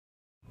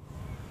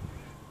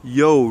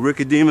Yo, Ric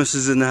Herrington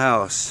is in the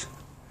house.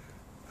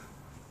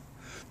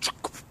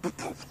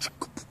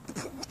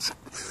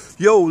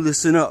 Yo,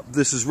 listen up.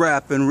 This is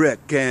Rap and Ric,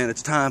 and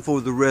it's time for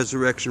the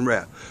resurrection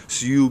rap.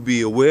 So you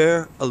be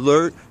aware,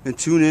 alert, and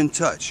tune in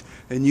touch.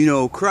 And you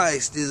know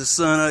Christ is the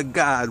Son of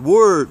God.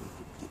 Word.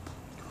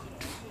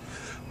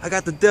 I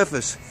got the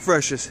deafest,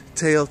 freshest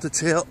tale to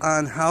tell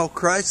on how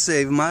Christ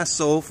saved my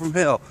soul from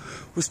hell.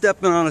 We're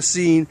stepping on a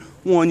scene,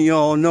 one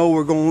y'all know.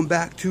 We're going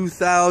back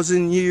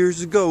 2,000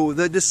 years ago.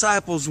 The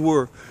disciples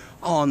were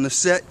on the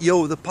set.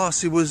 Yo, the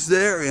posse was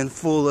there in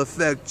full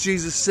effect.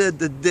 Jesus said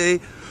the day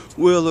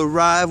will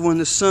arrive when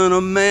the Son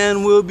of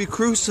Man will be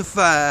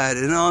crucified,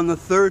 and on the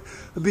third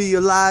be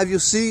alive, you'll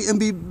see, and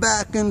be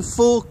back in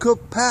full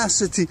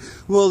capacity.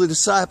 Well, the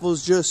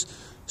disciples just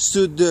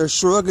stood there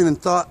shrugging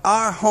and thought,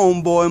 our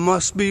homeboy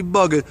must be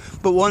bugging.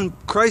 But when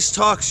Christ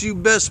talks, you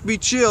best be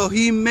chill.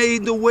 He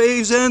made the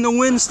waves and the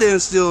wind stand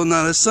still.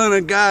 Now the Son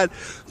of God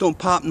don't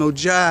pop no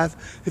jive.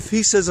 If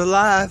he says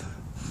alive,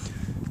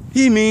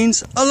 he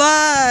means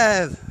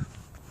alive.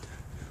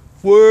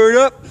 Word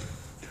up,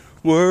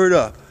 word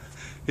up.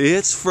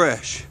 It's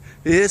fresh,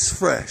 it's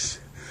fresh.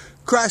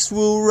 Christ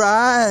will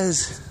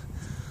rise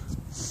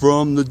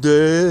from the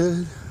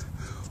dead.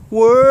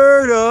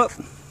 Word up,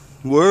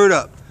 word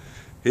up.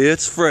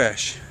 It's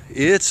fresh,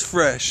 it's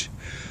fresh.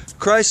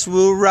 Christ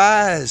will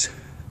rise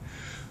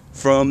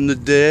from the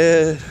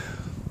dead.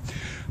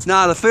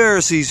 Now the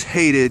Pharisees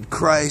hated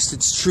Christ,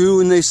 it's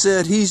true, and they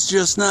said he's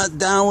just not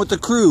down with the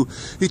crew.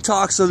 He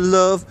talks of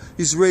love,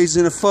 he's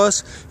raising a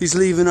fuss, he's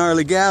leaving our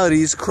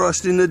legalities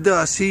crushed in the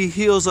dust. He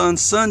heals on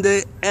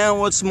Sunday, and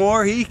what's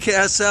more, he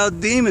casts out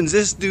demons.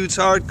 This dude's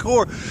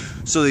hardcore.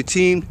 So they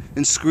teamed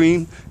and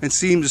screamed and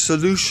seemed a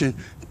solution.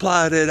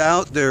 Plotted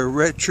out their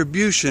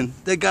retribution.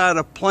 They got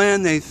a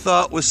plan they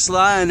thought was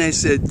sly, and they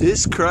said,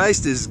 this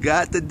Christ has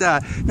got to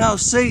die. Now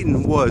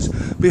Satan was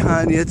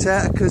behind the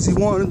attack because he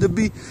wanted to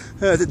be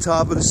at the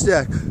top of the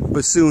stack.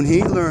 But soon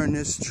he learned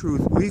this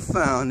truth. We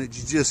found that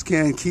you just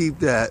can't keep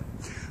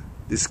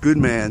this good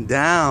man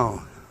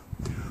down.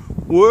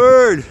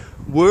 Word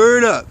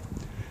up.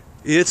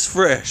 It's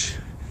fresh.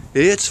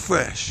 It's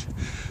fresh.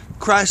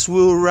 Christ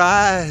will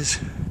rise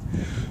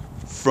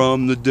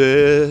from the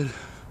dead.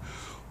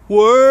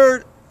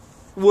 Word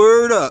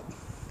up.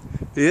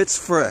 It's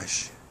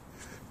fresh.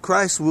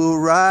 Christ will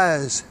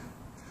rise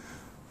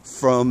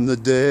from the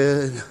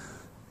dead.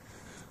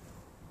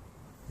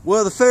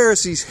 Well, the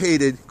Pharisees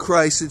hated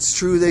Christ, it's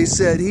true. They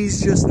said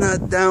he's just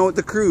not down with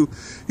the crew.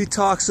 He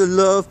talks of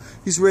love,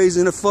 he's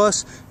raising a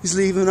fuss, he's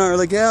leaving our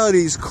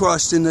legalities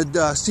crushed in the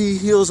dust. He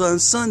heals on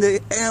Sunday,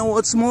 and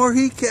what's more,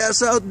 he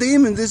casts out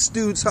demons. This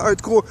dude's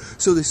hardcore.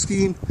 So they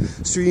schemed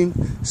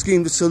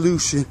the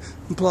solution,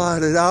 and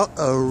plotted out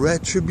a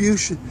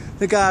retribution.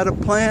 They got a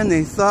plan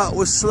they thought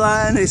was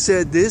sly, and they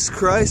said, this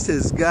Christ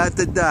has got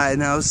to die.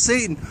 Now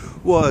Satan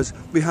was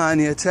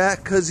behind the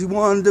attack because he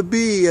wanted to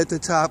be at the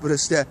top of the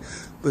stack.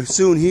 But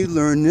soon he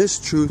learned this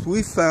truth.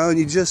 We found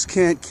you just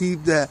can't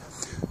keep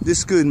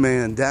this good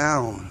man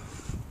down.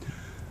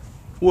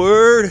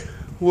 Word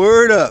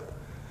up.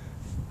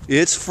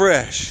 It's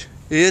fresh.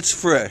 It's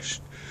fresh.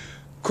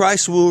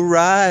 Christ will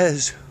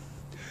rise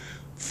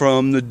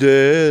from the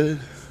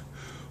dead.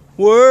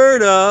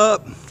 Word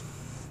up.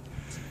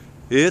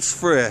 It's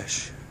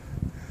fresh.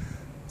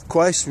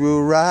 Christ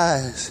will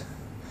rise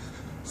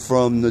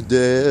from the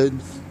dead.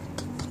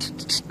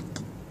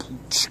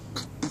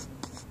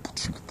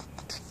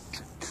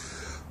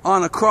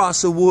 On a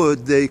cross of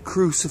wood they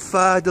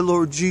crucified the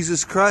Lord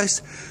Jesus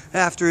Christ.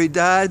 After he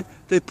died,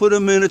 they put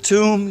him in a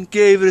tomb,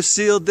 gave it a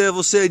seal.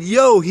 Devil said,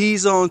 yo,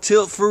 he's on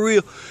tilt for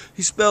real.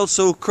 He spelled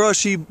so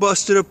crushed he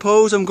busted a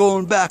pose. I'm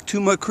going back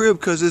to my crib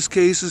because this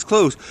case is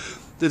closed.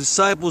 The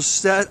disciples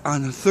sat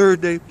on the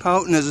third day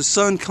pouting as the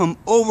sun come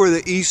over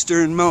the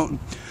eastern mountain.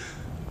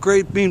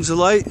 Great beams of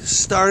light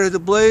started to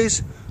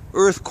blaze.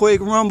 Earthquake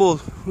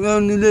rumbled.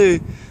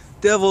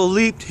 Devil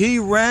leaped, he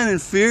ran in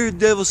fear.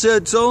 Devil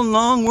said, so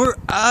long, we're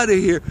out of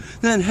here.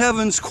 Then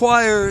heaven's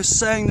choir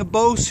sang the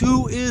boast.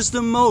 Who is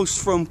the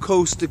most from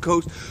coast to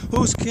coast?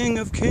 Who's King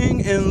of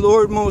Kings and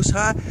Lord Most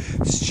High?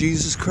 It's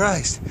Jesus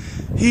Christ.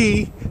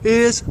 He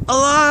is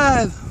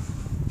alive.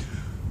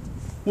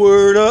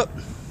 Word up,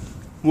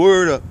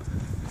 word up.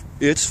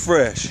 It's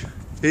fresh,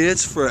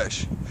 it's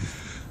fresh.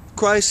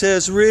 Christ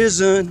has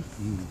risen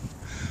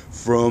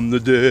from the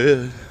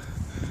dead.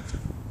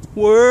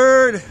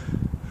 Word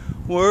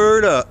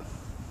up.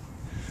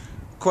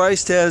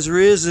 Christ has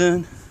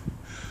risen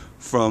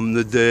from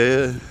the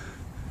dead.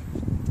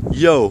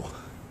 Yo,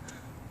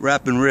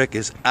 Rap and Ric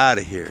is out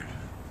of here.